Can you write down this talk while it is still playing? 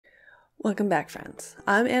Welcome back, friends.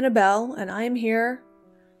 I'm Annabelle, and I am here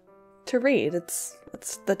to read. It's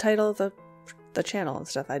the title of the channel and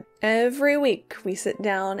stuff. Every week we sit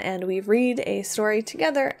down and we read a story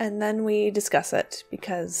together, and then we discuss it,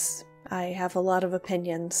 because I have a lot of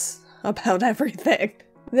opinions about everything.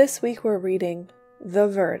 This week we're reading The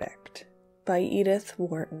Verdict by Edith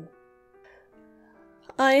Wharton.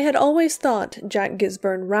 I had always thought Jack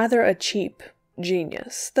Gisburn rather a cheap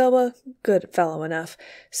genius, though a good fellow enough,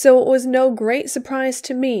 so it was no great surprise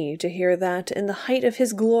to me to hear that, in the height of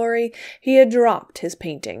his glory, he had dropped his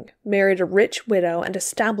painting, married a rich widow, and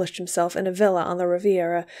established himself in a villa on the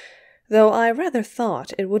Riviera, though I rather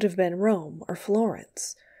thought it would have been Rome or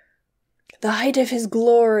Florence. The height of his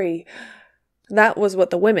glory! That was what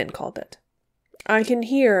the women called it. I can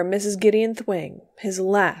hear Mrs. Gideon Thwing, his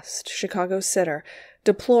last Chicago sitter,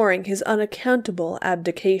 deploring his unaccountable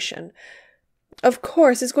abdication. Of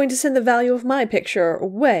course, it's going to send the value of my picture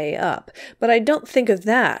way up, but I don't think of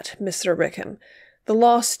that, Mr. Rickham. The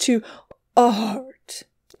loss to art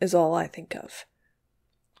is all I think of.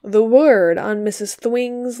 The word on Mrs.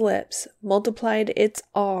 Thwing's lips multiplied its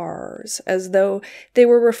R's, as though they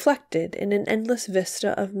were reflected in an endless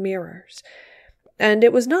vista of mirrors. And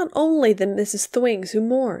it was not only the Mrs. Thwings who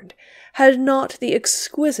mourned. Had not the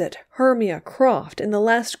exquisite Hermia Croft in the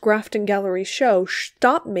last Grafton Gallery show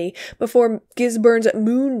stopped me before Gisburn's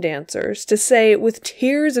moon dancers to say, with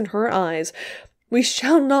tears in her eyes, "We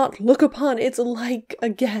shall not look upon its like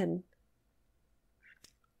again."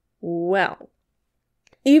 Well,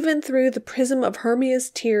 even through the prism of Hermia's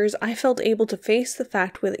tears, I felt able to face the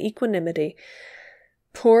fact with equanimity.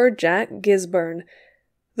 Poor Jack Gisburn.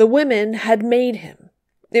 The women had made him.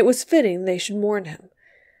 It was fitting they should mourn him.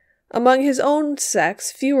 Among his own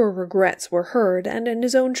sex, fewer regrets were heard, and in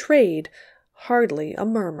his own trade, hardly a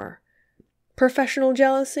murmur. Professional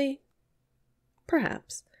jealousy?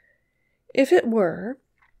 Perhaps. If it were,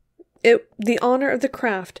 the honor of the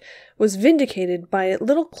craft was vindicated by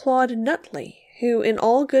little Claude Nutley, who in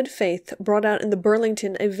all good faith brought out in the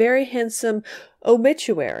Burlington a very handsome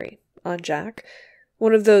obituary on Jack,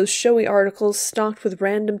 one of those showy articles stocked with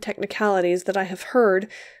random technicalities that I have heard,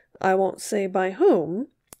 I won't say by whom,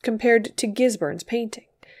 compared to Gisburn's painting.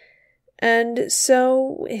 And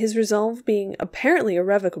so, his resolve being apparently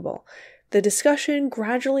irrevocable, the discussion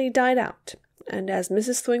gradually died out, and as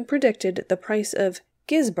Mrs. Thwing predicted, the price of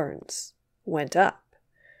Gisburn's went up.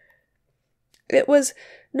 It was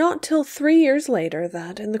not till 3 years later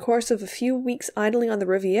that, in the course of a few weeks idling on the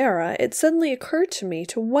Riviera, it suddenly occurred to me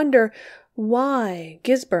to wonder why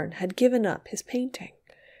Gisburn had given up his painting.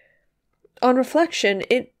 On reflection,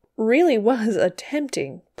 it really was a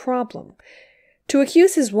tempting problem. To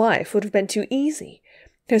accuse his wife would have been too easy.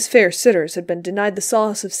 His fair sitters had been denied the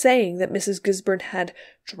solace of saying that Mrs. Gisburn had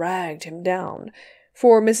dragged him down,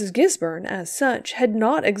 for Mrs. Gisburn, as such, had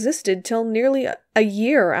not existed till nearly a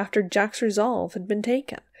year after Jack's resolve had been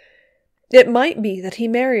taken. It might be that he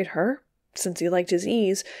married her, since he liked his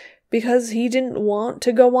ease, because he didn't want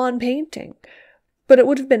to go on painting, but it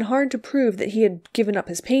would have been hard to prove that he had given up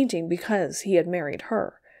his painting because he had married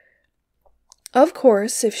her. Of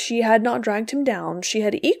course, if she had not dragged him down, she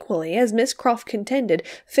had equally, as Miss Croft contended,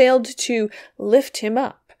 failed to lift him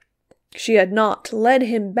up. She had not led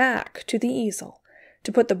him back to the easel,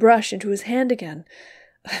 to put the brush into his hand again.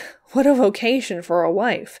 What a vocation for a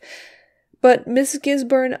wife! But Miss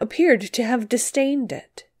Gisburn appeared to have disdained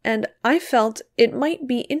it, and I felt it might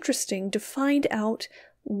be interesting to find out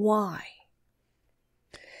why.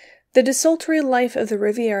 The desultory life of the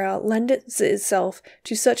Riviera lends itself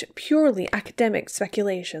to such purely academic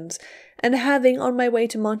speculations, and having, on my way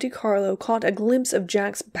to Monte Carlo, caught a glimpse of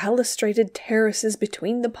Jack's balustraded terraces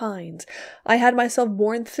between the pines, I had myself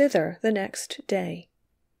borne thither the next day.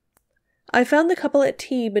 I found the couple at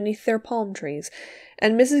tea beneath their palm trees,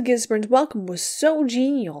 and Mrs. Gisburn's welcome was so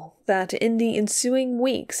genial that in the ensuing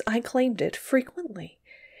weeks I claimed it frequently.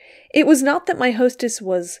 It was not that my hostess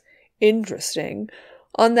was interesting.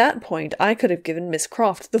 On that point I could have given Miss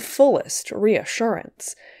Croft the fullest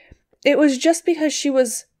reassurance. It was just because she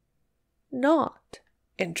was not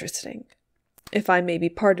interesting, if I may be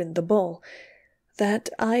pardoned the bull, that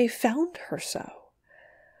I found her so.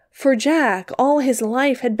 For Jack, all his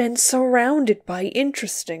life, had been surrounded by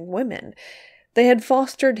interesting women. They had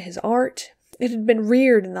fostered his art. It had been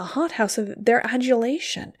reared in the hothouse of their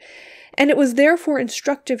adulation, and it was therefore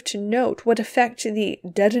instructive to note what effect the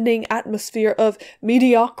deadening atmosphere of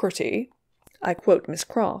mediocrity, I quote Miss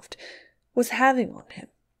Croft, was having on him.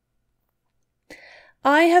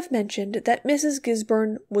 I have mentioned that Mrs.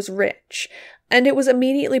 Gisburn was rich, and it was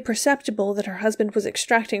immediately perceptible that her husband was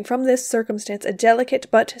extracting from this circumstance a delicate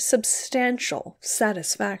but substantial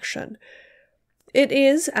satisfaction. It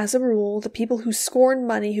is, as a rule, the people who scorn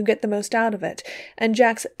money who get the most out of it, and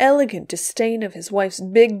Jack's elegant disdain of his wife's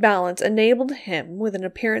big balance enabled him, with an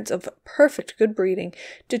appearance of perfect good breeding,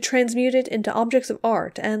 to transmute it into objects of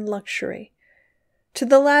art and luxury. To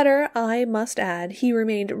the latter, I must add, he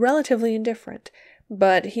remained relatively indifferent,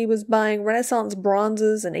 but he was buying Renaissance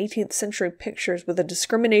bronzes and 18th century pictures with a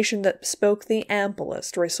discrimination that bespoke the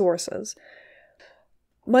amplest resources.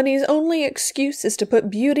 "Money's only excuse is to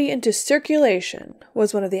put beauty into circulation,"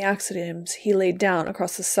 was one of the axioms he laid down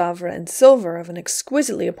across the Sèvres and silver of an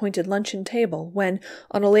exquisitely appointed luncheon table when,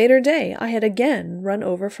 on a later day, I had again run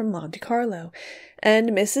over from Monte Carlo,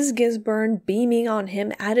 and Mrs. Gisburn, beaming on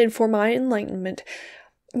him, added for my enlightenment,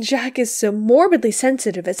 "Jack is so morbidly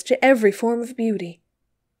sensitive as to every form of beauty."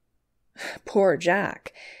 Poor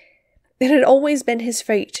Jack! It had always been his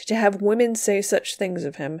fate to have women say such things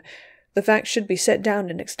of him. The fact should be set down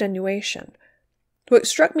in extenuation. What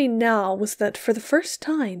struck me now was that, for the first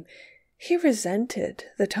time, he resented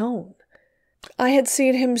the tone. I had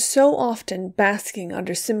seen him so often basking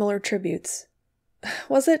under similar tributes.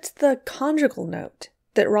 Was it the conjugal note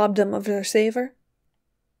that robbed him of their savour?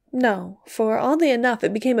 No, for oddly enough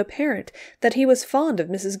it became apparent that he was fond of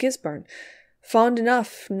Mrs. Gisburn, fond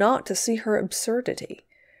enough not to see her absurdity.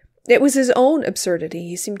 It was his own absurdity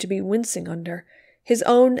he seemed to be wincing under, his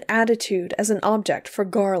own attitude as an object for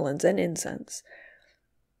garlands and incense.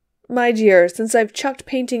 "My dear, since I've chucked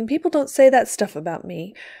painting, people don't say that stuff about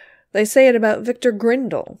me. They say it about Victor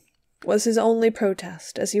Grindle," was his only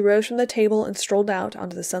protest as he rose from the table and strolled out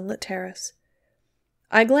onto the sunlit terrace.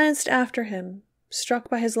 I glanced after him, struck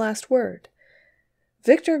by his last word.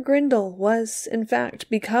 Victor Grindle was, in fact,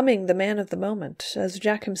 becoming the man of the moment, as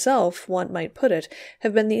Jack himself, one might put it,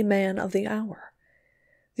 have been the man of the hour.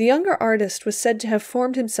 The younger artist was said to have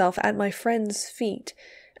formed himself at my friend's feet,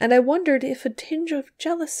 and I wondered if a tinge of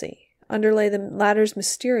jealousy underlay the latter's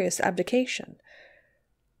mysterious abdication.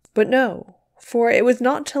 But no, for it was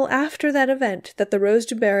not till after that event that the Rose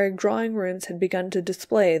du Barry drawing-rooms had begun to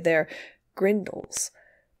display their Grindles.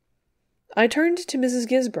 I turned to Mrs.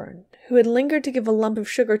 Gisburn, who had lingered to give a lump of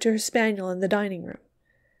sugar to her spaniel in the dining-room.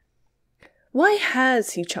 "Why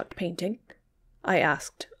has he chucked painting?" I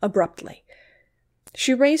asked, abruptly.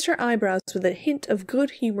 She raised her eyebrows with a hint of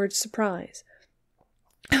good-humoured surprise.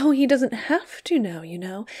 "Oh, he doesn't have to now, you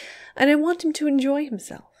know, and I want him to enjoy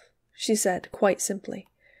himself," she said quite simply.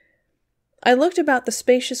 I looked about the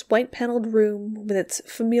spacious white-panelled room with its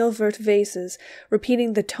famille verte vases,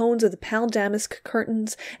 repeating the tones of the pale damask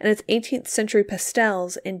curtains and its 18th century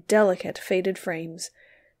pastels in delicate faded frames.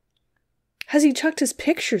 "Has he chucked his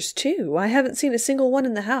pictures, too? I haven't seen a single one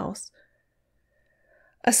in the house."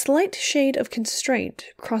 A slight shade of constraint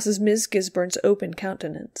crosses Miss Gisburn's open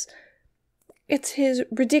countenance. "It's his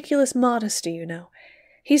ridiculous modesty, you know.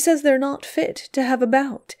 He says they're not fit to have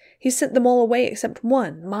about. He sent them all away except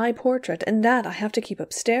one, my portrait, and that I have to keep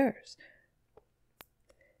upstairs."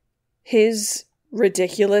 His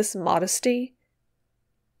ridiculous modesty?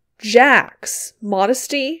 Jack's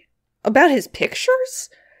modesty? About his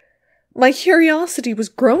pictures? My curiosity was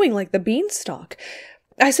growing like the beanstalk.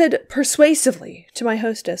 I said persuasively to my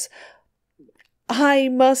hostess, "I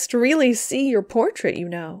must really see your portrait, you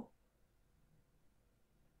know."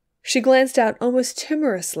 She glanced out almost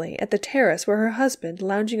timorously at the terrace where her husband,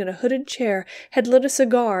 lounging in a hooded chair, had lit a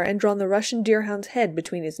cigar and drawn the Russian deerhound's head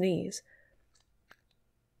between his knees.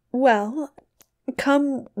 "Well,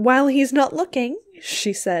 come while he's not looking,"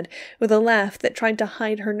 she said, with a laugh that tried to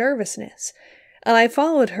hide her nervousness, and I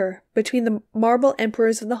followed her between the marble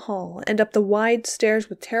emperors of the hall and up the wide stairs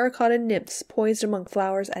with terracotta nymphs poised among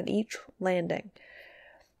flowers at each landing.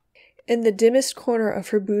 In the dimmest corner of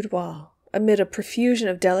her boudoir, amid a profusion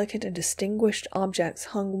of delicate and distinguished objects,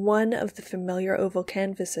 hung one of the familiar oval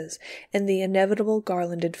canvases in the inevitable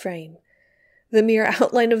garlanded frame. The mere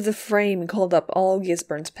outline of the frame called up all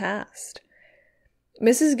Gisburn's past.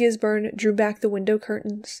 Mrs. Gisburn drew back the window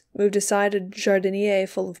curtains, moved aside a jardinier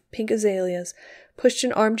full of pink azaleas, pushed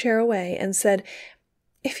an armchair away, and said,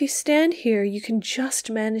 "If you stand here, you can just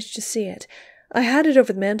manage to see it. I had it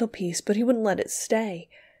over the mantelpiece, but he wouldn't let it stay."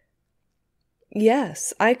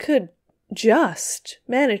 Yes, I could just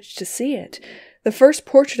manage to see it. The first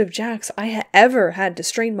portrait of Jack's I ever had to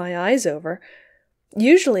strain my eyes over.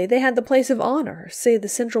 Usually they had the place of honor, say the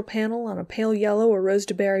central panel on a pale yellow or rose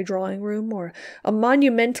de berry drawing-room, or a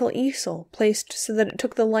monumental easel placed so that it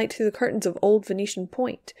took the light through the curtains of old Venetian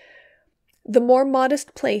point. The more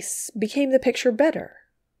modest place became the picture better,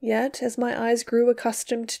 Yet, as my eyes grew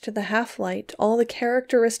accustomed to the half-light, all the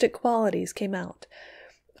characteristic qualities came out.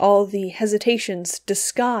 All the hesitations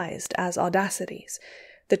disguised as audacities,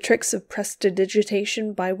 the tricks of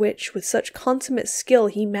prestidigitation by which, with such consummate skill,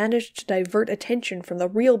 he managed to divert attention from the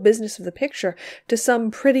real business of the picture to some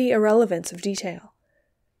pretty irrelevance of detail.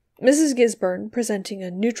 Mrs. Gisburn, presenting a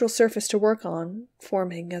neutral surface to work on,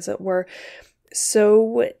 forming, as it were,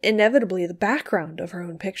 so inevitably the background of her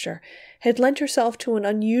own picture, had lent herself to an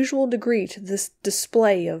unusual degree to this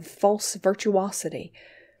display of false virtuosity.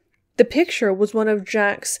 The picture was one of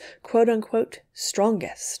Jack's quote-unquote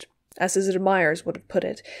strongest, as his admirers would have put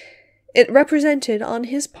it. It represented, on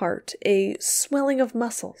his part, a swelling of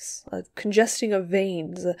muscles, a congesting of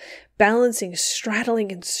veins, a balancing,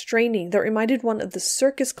 straddling, and straining that reminded one of the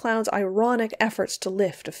circus clown's ironic efforts to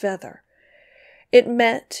lift a feather. It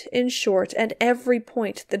met, in short, at every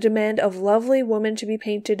point the demand of lovely woman to be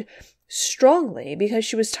painted strongly because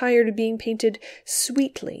she was tired of being painted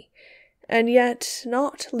sweetly, and yet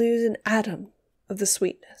not lose an atom of the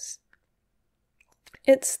sweetness.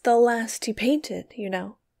 "It's the last he painted, you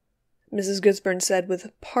know," Mrs. Gisburn said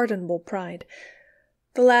with pardonable pride.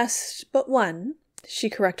 "The last but one," she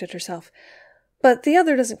corrected herself. "But the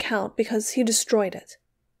other doesn't count because he destroyed it."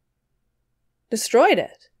 "Destroyed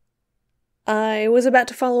it?" I was about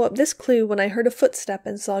to follow up this clue when I heard a footstep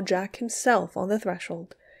and saw Jack himself on the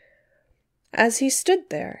threshold. As he stood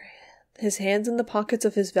there, his hands in the pockets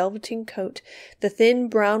of his velveteen coat, the thin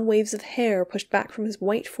brown waves of hair pushed back from his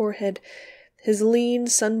white forehead, his lean,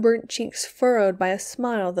 sunburnt cheeks furrowed by a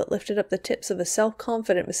smile that lifted up the tips of a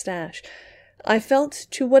self-confident moustache, I felt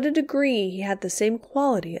to what a degree he had the same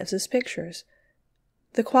quality as his pictures.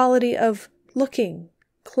 The quality of looking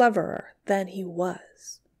cleverer than he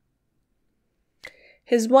was.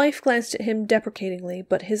 His wife glanced at him deprecatingly,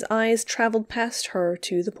 but his eyes traveled past her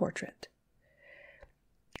to the portrait.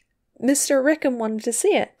 "Mr. Rickham wanted to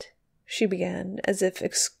see it," she began, as if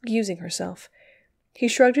excusing herself. He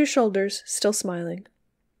shrugged his shoulders, still smiling.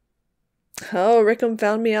 "Oh, Rickham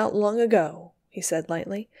found me out long ago," he said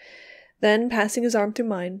lightly. Then, passing his arm through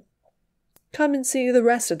mine, "Come and see the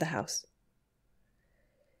rest of the house."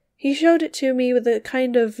 He showed it to me with a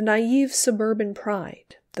kind of naive suburban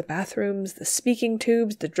pride. The bathrooms, the speaking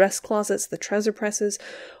tubes, the dress closets, the trouser presses,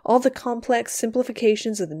 all the complex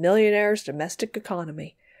simplifications of the millionaire's domestic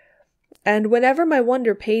economy. And whenever my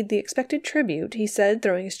wonder paid the expected tribute, he said,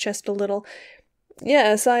 throwing his chest a little,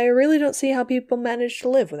 "Yes, I really don't see how people manage to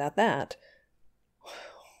live without that."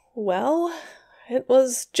 Well, it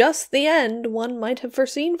was just the end one might have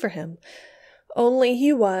foreseen for him. Only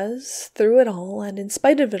he was, through it all, and in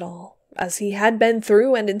spite of it all, as he had been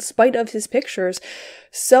through and in spite of his pictures,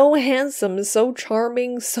 so handsome, so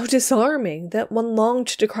charming, so disarming, that one longed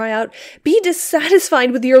to cry out, "Be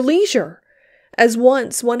dissatisfied with your leisure!" As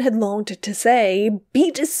once one had longed to say,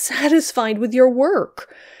 "Be dissatisfied with your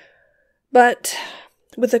work!" But,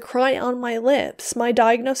 with a cry on my lips, my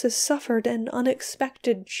diagnosis suffered an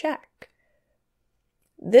unexpected check.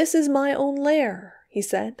 "This is my own lair," he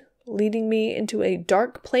said, leading me into a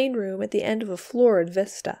dark plain room at the end of a florid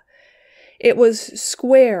vista. It was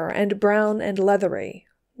square and brown and leathery.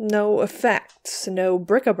 No effects, no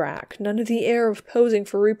bric-a-brac, none of the air of posing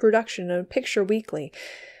for reproduction in a picture weekly.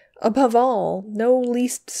 Above all, no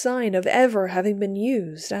least sign of ever having been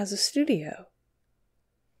used as a studio.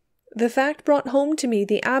 The fact brought home to me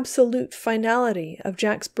the absolute finality of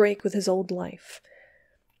Jack's break with his old life.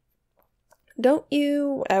 "Don't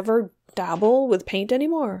you ever dabble with paint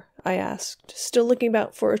anymore?" I asked, still looking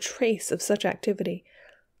about for a trace of such activity.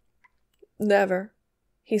 "Never,"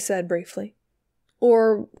 he said briefly.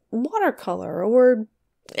 "Or watercolor, or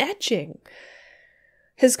etching."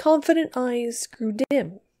 His confident eyes grew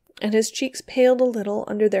dim, and his cheeks paled a little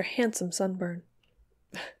under their handsome sunburn.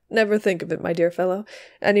 "Never think of it, my dear fellow,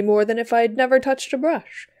 any more than if I'd never touched a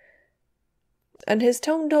brush." And his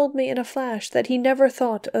tone told me in a flash that he never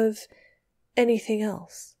thought of anything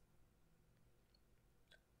else.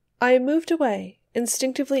 I moved away,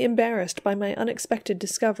 instinctively embarrassed by my unexpected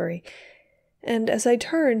discovery, and as I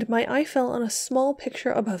turned, my eye fell on a small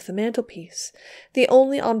picture above the mantelpiece, the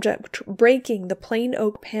only object breaking the plain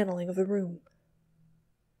oak paneling of the room.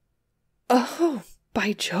 "Oh,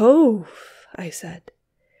 by Jove," I said.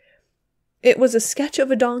 It was a sketch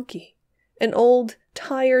of a donkey, an old,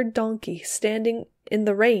 tired donkey standing in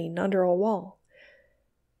the rain under a wall.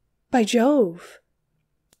 "By Jove!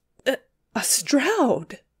 A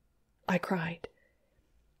Stroud!" I cried.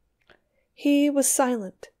 He was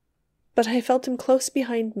silent, but I felt him close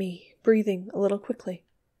behind me, breathing a little quickly.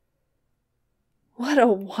 "What a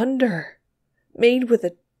wonder! Made with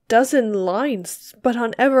a dozen lines, but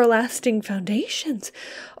on everlasting foundations.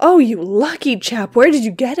 Oh, you lucky chap, where did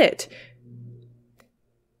you get it?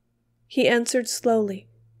 He answered slowly.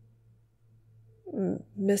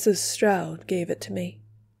 Mrs. Stroud gave it to me.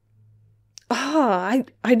 Ah,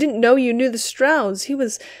 I didn't know you knew the Strouds. He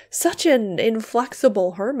was such an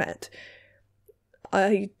inflexible hermit.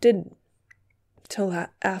 I didn't, till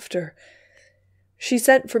after. She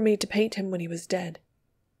sent for me to paint him when he was dead.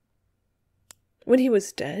 When he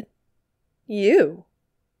was dead? You?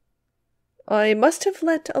 I must have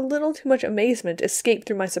let a little too much amazement escape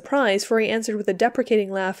through my surprise, for he answered with a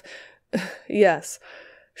deprecating laugh, Yes,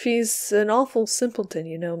 she's an awful simpleton,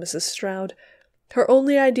 you know, Mrs. Stroud. Her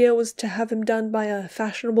only idea was to have him done by a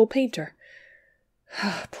fashionable painter.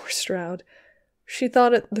 Poor Stroud. She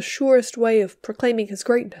thought it the surest way of proclaiming his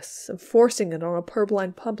greatness, of forcing it on a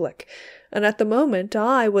purblind public, and at the moment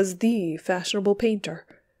I was the fashionable painter.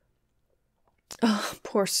 Ah,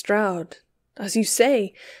 poor Stroud. As you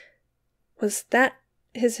say, was that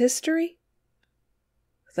his history?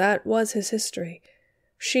 That was his history.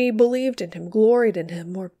 She believed in him, gloried in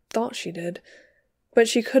him, or thought she did. But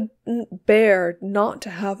she couldn't bear not to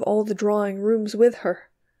have all the drawing rooms with her.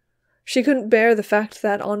 She couldn't bear the fact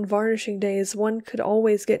that on varnishing days one could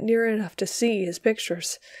always get near enough to see his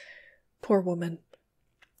pictures. Poor woman.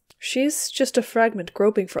 She's just a fragment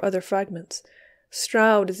groping for other fragments.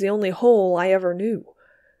 Stroud is the only whole I ever knew.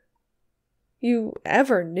 You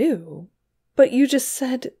ever knew? But you just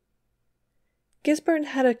said... Gisburn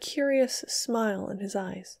had a curious smile in his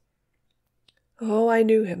eyes. Oh, I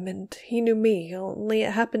knew him, and he knew me, only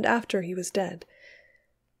it happened after he was dead.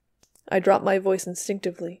 I dropped my voice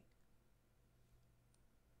instinctively.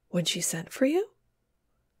 When she sent for you?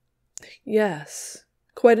 Yes,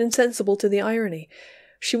 quite insensible to the irony.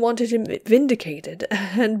 She wanted him vindicated,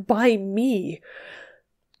 and by me.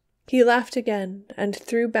 He laughed again, and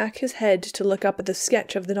threw back his head to look up at the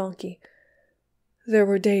sketch of the donkey. There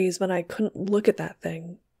were days when I couldn't look at that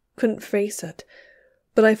thing, couldn't face it,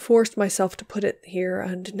 but I forced myself to put it here,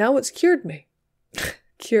 and now it's cured me.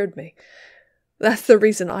 Cured me. That's the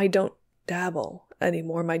reason I don't dabble any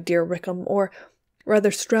more, my dear Rickham, or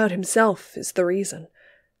rather Stroud himself is the reason.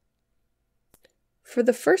 For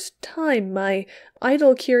the first time, my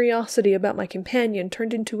idle curiosity about my companion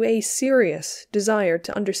turned into a serious desire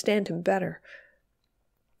to understand him better.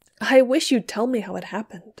 I wish you'd tell me how it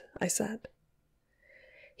happened, I said.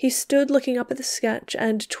 He stood looking up at the sketch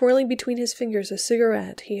and twirling between his fingers a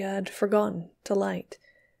cigarette he had forgotten to light.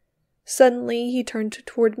 Suddenly he turned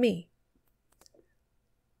toward me.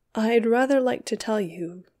 I'd rather like to tell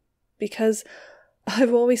you, because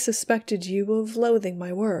I've always suspected you of loathing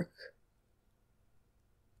my work.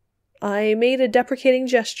 I made a deprecating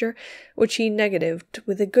gesture, which he negatived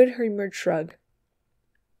with a good-humoured shrug.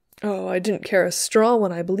 Oh, I didn't care a straw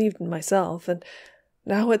when I believed in myself, and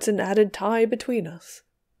now it's an added tie between us.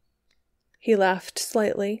 He laughed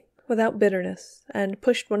slightly, without bitterness, and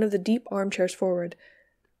pushed one of the deep armchairs forward.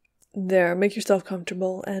 There, make yourself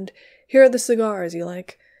comfortable, and here are the cigars you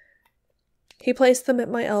like. He placed them at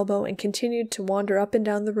my elbow and continued to wander up and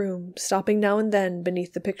down the room, stopping now and then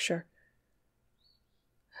beneath the picture.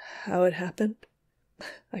 How it happened?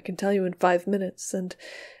 I can tell you in 5 minutes, and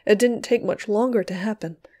it didn't take much longer to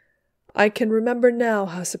happen. I can remember now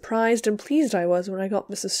how surprised and pleased I was when I got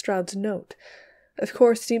Mrs. Stroud's note. Of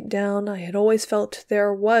course, deep down, I had always felt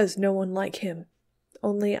there was no one like him.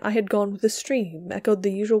 Only I had gone with the stream, echoed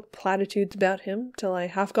the usual platitudes about him, till I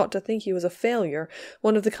half got to think he was a failure,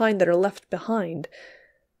 one of the kind that are left behind.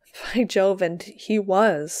 By Jove, and he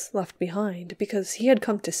was left behind, because he had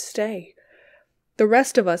come to stay. The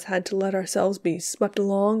rest of us had to let ourselves be swept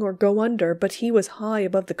along or go under, but he was high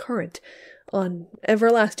above the current, on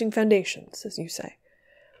everlasting foundations, as you say.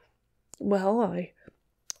 Well, I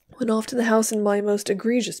went off to the house in my most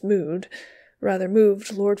egregious mood, rather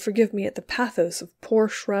moved, Lord forgive me, at the pathos of poor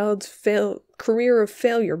Stroud's career of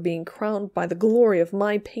failure being crowned by the glory of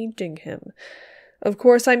my painting him. Of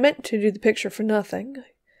course, I meant to do the picture for nothing. I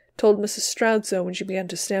told Mrs. Stroud so when she began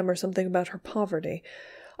to stammer something about her poverty.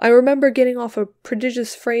 I remember getting off a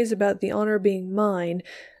prodigious phrase about the honour being mine.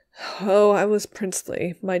 Oh, I was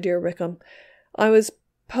princely, my dear Rickham. I was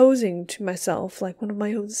posing to myself like one of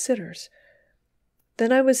my own sitters.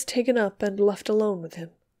 Then I was taken up and left alone with him.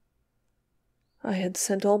 I had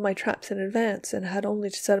sent all my traps in advance, and had only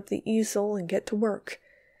to set up the easel and get to work.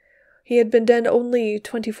 He had been dead only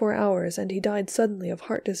 24 hours, and he died suddenly of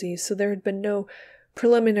heart disease, so there had been no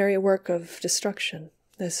preliminary work of destruction.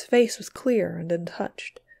 His face was clear and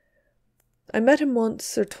untouched. I met him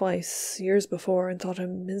once or twice, years before, and thought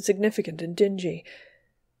him insignificant and dingy.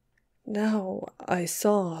 Now I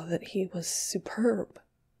saw that he was superb.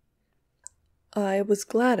 I was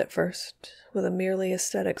glad at first, with a merely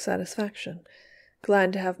aesthetic satisfaction,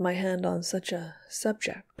 glad to have my hand on such a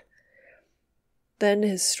subject. Then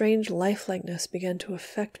his strange lifelikeness began to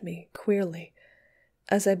affect me queerly.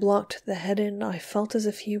 As I blocked the head in, I felt as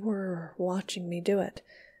if he were watching me do it.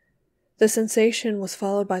 The sensation was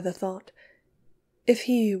followed by the thought, if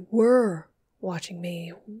he were watching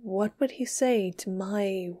me, what would he say to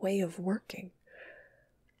my way of working?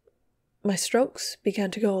 My strokes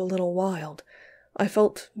began to go a little wild. I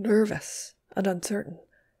felt nervous and uncertain.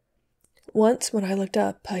 Once, when I looked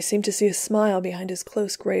up, I seemed to see a smile behind his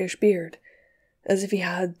close grayish beard, as if he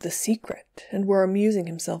had the secret and were amusing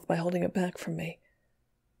himself by holding it back from me.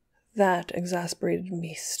 That exasperated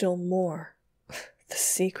me still more. The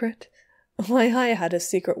secret? Why, I had a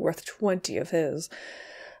secret worth 20 of his.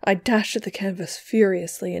 I dashed at the canvas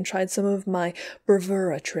furiously and tried some of my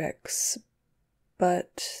bravura tricks,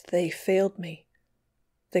 but they failed me.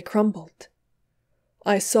 They crumbled.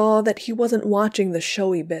 I saw that he wasn't watching the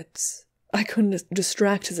showy bits. I couldn't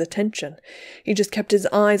distract his attention. He just kept his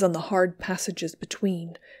eyes on the hard passages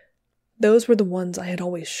between. Those were the ones I had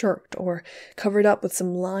always shirked or covered up with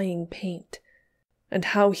some lying paint. And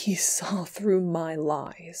how he saw through my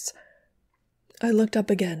lies. I looked up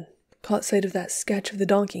again, caught sight of that sketch of the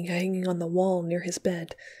donkey hanging on the wall near his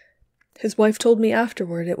bed. His wife told me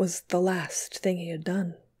afterward it was the last thing he had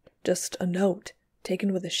done. Just a note,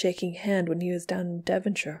 taken with a shaking hand when he was down in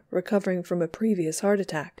Devonshire, recovering from a previous heart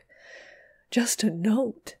attack. Just a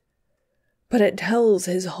note. But it tells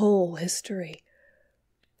his whole history.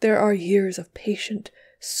 There are years of patient,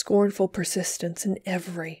 scornful persistence in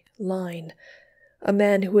every line. A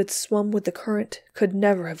man who had swum with the current could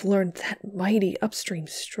never have learned that mighty upstream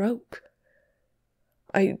stroke.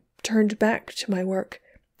 I turned back to my work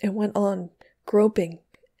and went on, groping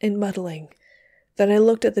and muddling. Then I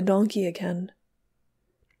looked at the donkey again.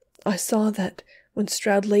 I saw that when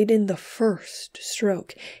Stroud laid in the first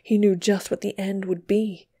stroke, he knew just what the end would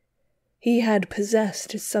be. He had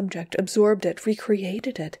possessed his subject, absorbed it,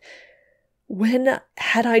 recreated it. When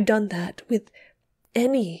had I done that with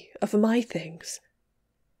any of my things?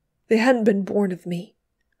 They hadn't been born of me.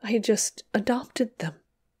 I had just adopted them.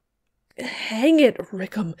 Hang it,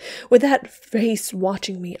 Rickham, with that face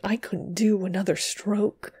watching me, I couldn't do another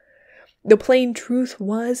stroke. The plain truth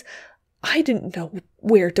was, I didn't know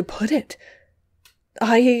where to put it.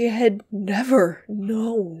 I had never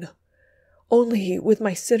known. Only with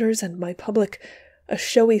my sitters and my public, a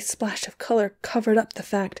showy splash of color covered up the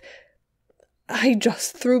fact. I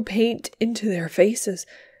just threw paint into their faces.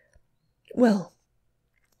 Well,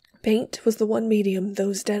 paint was the one medium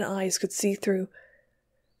those dead eyes could see through.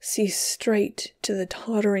 See straight to the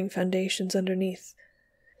tottering foundations underneath.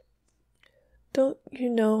 Don't you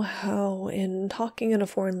know how, in talking in a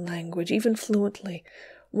foreign language, even fluently,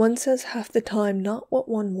 one says half the time not what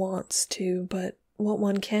one wants to, but what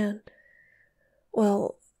one can?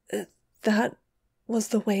 Well, that was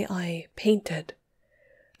the way I painted.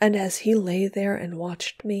 And as he lay there and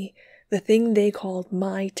watched me, the thing they called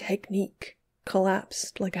my technique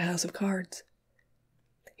collapsed like a house of cards.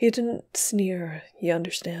 He didn't sneer, you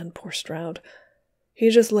understand, poor Stroud. He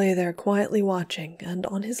just lay there quietly watching, and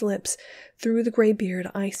on his lips, through the grey beard,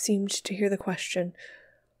 I seemed to hear the question,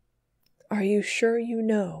 "Are you sure you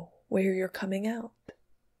know where you're coming out?"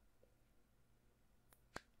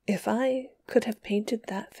 If I could have painted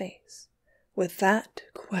that face, with that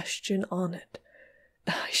question on it,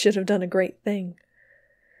 I should have done a great thing.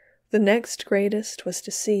 The next greatest was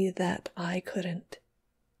to see that I couldn't,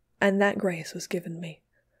 and that grace was given me.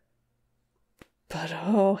 But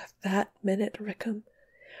oh, that minute, Rickham,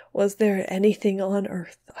 was there anything on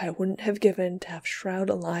earth I wouldn't have given to have Stroud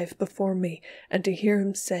alive before me and to hear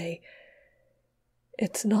him say,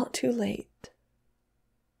 "It's not too late.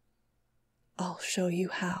 I'll show you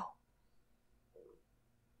how."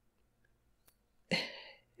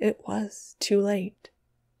 It was too late.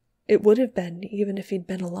 It would have been even if he'd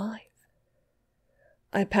been alive.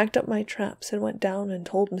 I packed up my traps and went down and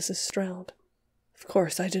told Mrs. Stroud. Of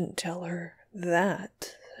course, I didn't tell her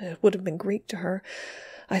that. It would have been Greek to her.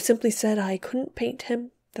 I simply said I couldn't paint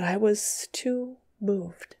him, that I was too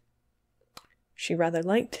moved. She rather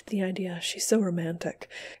liked the idea. She's so romantic.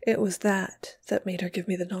 It was that made her give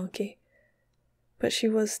me the donkey. But she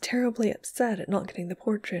was terribly upset at not getting the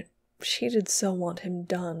portrait. She did so want him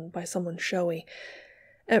done by someone showy.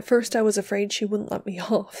 At first I was afraid she wouldn't let me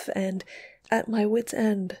off, and at my wit's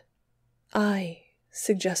end, I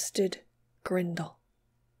suggested Grindle.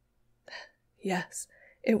 Yes,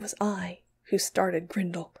 it was I who started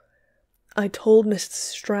Grindle. I told Mrs.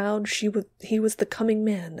 Stroud he was the coming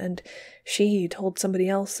man, and she told somebody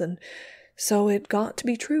else, and so it got to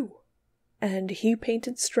be true. and he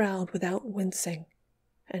painted Stroud without wincing,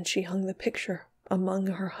 and she hung the picture among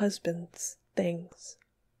her husband's things.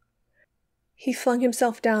 He flung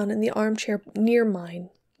himself down in the armchair near mine,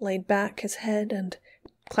 laid back his head, and,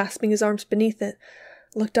 clasping his arms beneath it,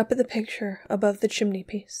 looked up at the picture above the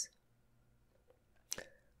chimney-piece.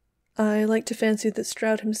 I like to fancy that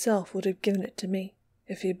Stroud himself would have given it to me,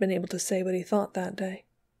 if he had been able to say what he thought that day.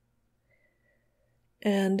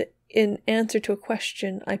 And in answer to a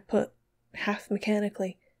question I put half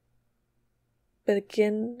mechanically, "But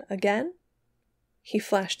again?" He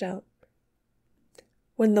flashed out,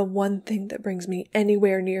 "When the one thing that brings me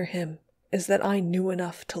anywhere near him is that I knew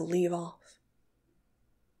enough to leave off."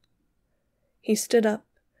 He stood up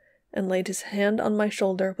and laid his hand on my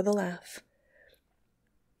shoulder with a laugh.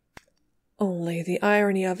 "Only the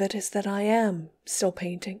irony of it is that I am still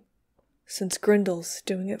painting, since Grindle's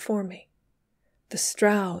doing it for me. The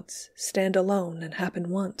Strouds stand alone and happen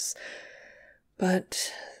once,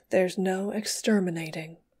 but there's no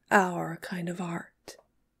exterminating our kind of art."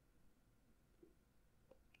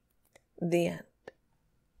 The end.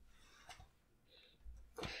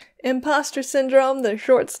 Imposter Syndrome, the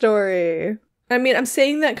short story. I mean, I'm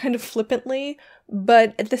saying that kind of flippantly,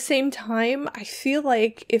 but at the same time, I feel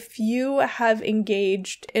like if you have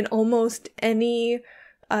engaged in almost any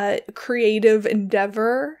creative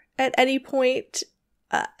endeavor at any point,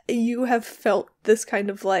 you have felt this kind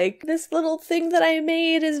of like, this little thing that I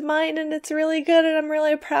made is mine and it's really good and I'm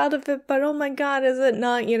really proud of it, but oh my god, is it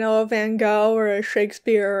not, a Van Gogh or a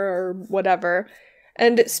Shakespeare or whatever?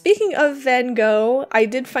 And speaking of Van Gogh, I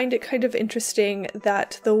did find it kind of interesting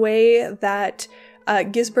that the way that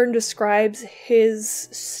Gisburn describes his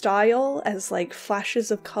style as like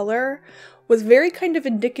flashes of color was very kind of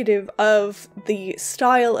indicative of the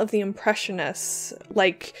style of the Impressionists,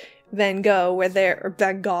 like Van Gogh,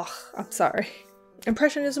 I'm sorry.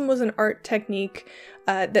 Impressionism was an art technique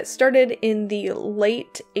that started in the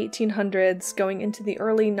late 1800s, going into the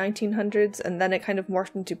early 1900s, and then it kind of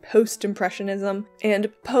morphed into post-impressionism.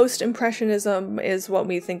 And post-impressionism is what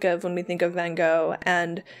we think of when we think of Van Gogh,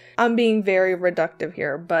 and I'm being very reductive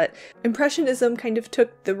here, but impressionism kind of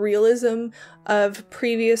took the realism of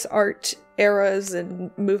previous art eras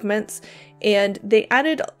and movements, and they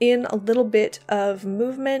added in a little bit of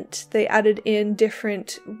movement. They added in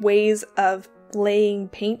different ways of laying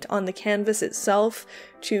paint on the canvas itself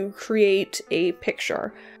to create a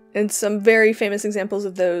picture. And some very famous examples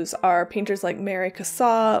of those are painters like Mary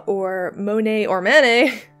Cassatt or Monet or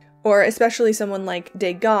Manet, or especially someone like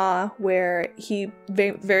Degas, where he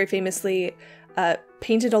very famously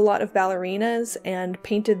painted a lot of ballerinas and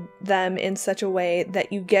painted them in such a way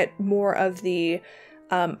that you get more of the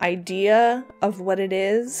idea of what it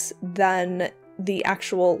is than the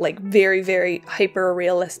actual, like, very, very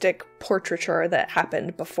hyper-realistic portraiture that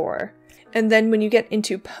happened before. And then when you get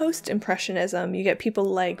into post-impressionism, you get people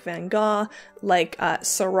like Van Gogh, like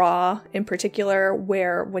Seurat in particular,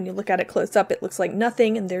 where when you look at it close up, it looks like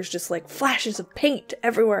nothing, and there's just like flashes of paint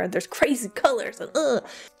everywhere, and there's crazy colors, and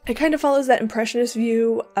It kind of follows that impressionist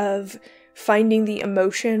view of finding the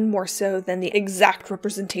emotion more so than the exact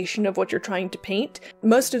representation of what you're trying to paint.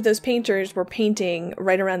 Most of those painters were painting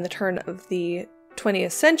right around the turn of the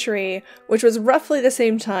 20th century, which was roughly the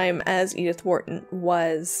same time as Edith Wharton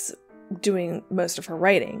was doing most of her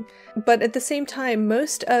writing. But at the same time,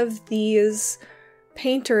 most of these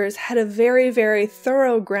painters had a very, very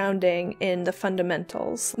thorough grounding in the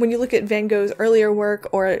fundamentals. When you look at Van Gogh's earlier work,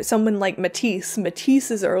 or someone like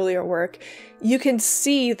Matisse's earlier work, you can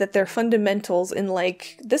see that their fundamentals in,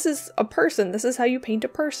 like, this is a person, this is how you paint a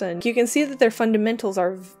person. You can see that their fundamentals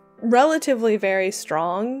are relatively very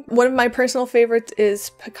strong. One of my personal favorites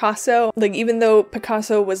is Picasso. Like, even though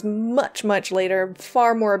Picasso was much, much later,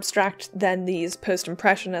 far more abstract than these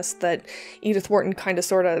post-impressionists that Edith Wharton kind of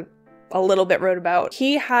sort of a little bit wrote about,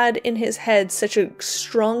 he had in his head such a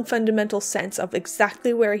strong fundamental sense of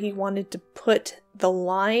exactly where he wanted to put the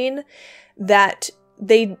line that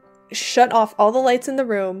they shut off all the lights in the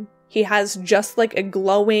room. He has just like a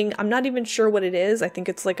glowing, I'm not even sure what it is. I think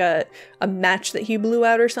it's like a match that he blew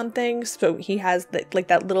out or something. So he has like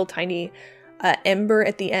that little tiny ember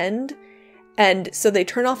at the end. And so they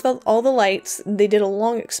turn off all the lights. They did a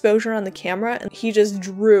long exposure on the camera, and he just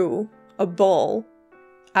drew a bull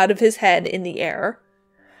out of his head in the air.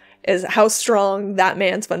 Is how strong that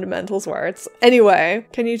man's fundamentals were. Anyway,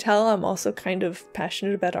 can you tell I'm also kind of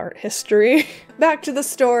passionate about art history? Back to the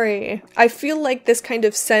story. I feel like this kind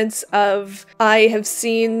of sense of, I have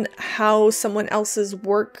seen how someone else's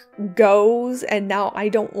work goes, and now I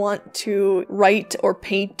don't want to write or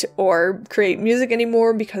paint or create music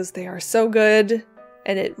anymore because they are so good.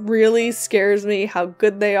 and it really scares me how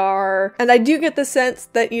good they are. And I do get the sense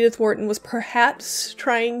that Edith Wharton was perhaps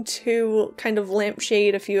trying to kind of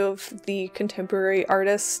lampshade a few of the contemporary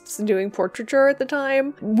artists doing portraiture at the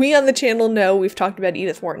time. We on the channel know we've talked about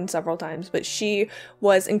Edith Wharton several times, but she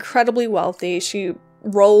was incredibly wealthy. She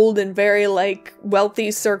rolled in very wealthy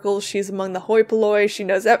circles. She's among the hoi polloi. She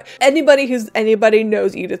knows anybody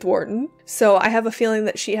knows Edith Wharton. So I have a feeling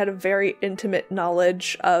that she had a very intimate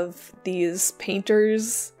knowledge of these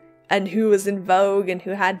painters and who was in vogue and who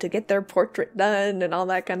had to get their portrait done and all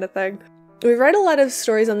that kind of thing. We've read a lot of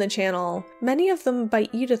stories on the channel, many of them by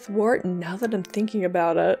Edith Wharton now that I'm thinking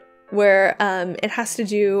about it, where it has to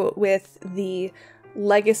do with the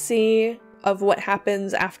legacy of what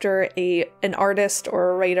happens after an artist or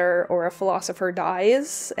a writer or a philosopher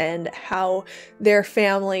dies, and how their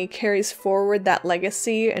family carries forward that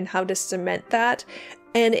legacy and how to cement that.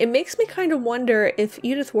 And it makes me kind of wonder if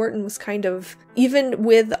Edith Wharton was kind of, even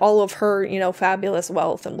with all of her, fabulous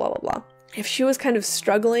wealth and blah blah blah, if she was kind of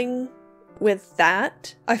struggling with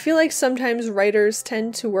that. I feel like sometimes writers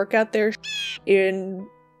tend to work out their in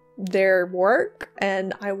their work,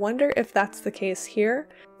 and I wonder if that's the case here.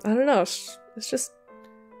 I don't know, it's just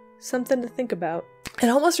something to think about. It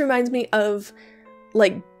almost reminds me of,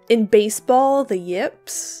 in baseball, the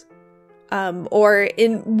yips, or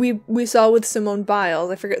we saw with Simone Biles,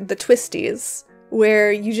 I forget, the Twisties,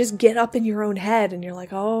 where you just get up in your own head and you're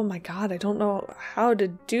like, oh my god, I don't know how to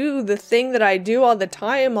do the thing that I do all the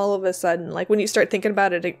time all of a sudden. When you start thinking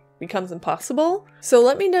about it, it becomes impossible. So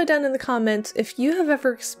let me know down in the comments if you have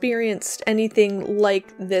ever experienced anything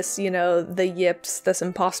like this, the yips, this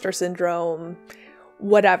imposter syndrome,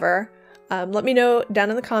 whatever. Let me know down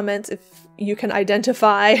in the comments if you can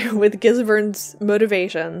identify with Gisburn's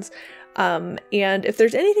motivations. And if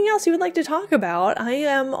there's anything else you would like to talk about, I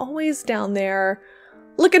am always down there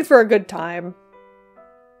looking for a good time.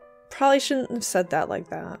 Probably shouldn't have said that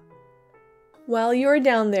like that. While you're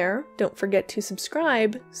down there, don't forget to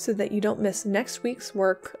subscribe so that you don't miss next week's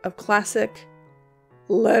work of classic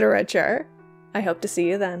literature. I hope to see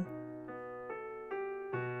you then.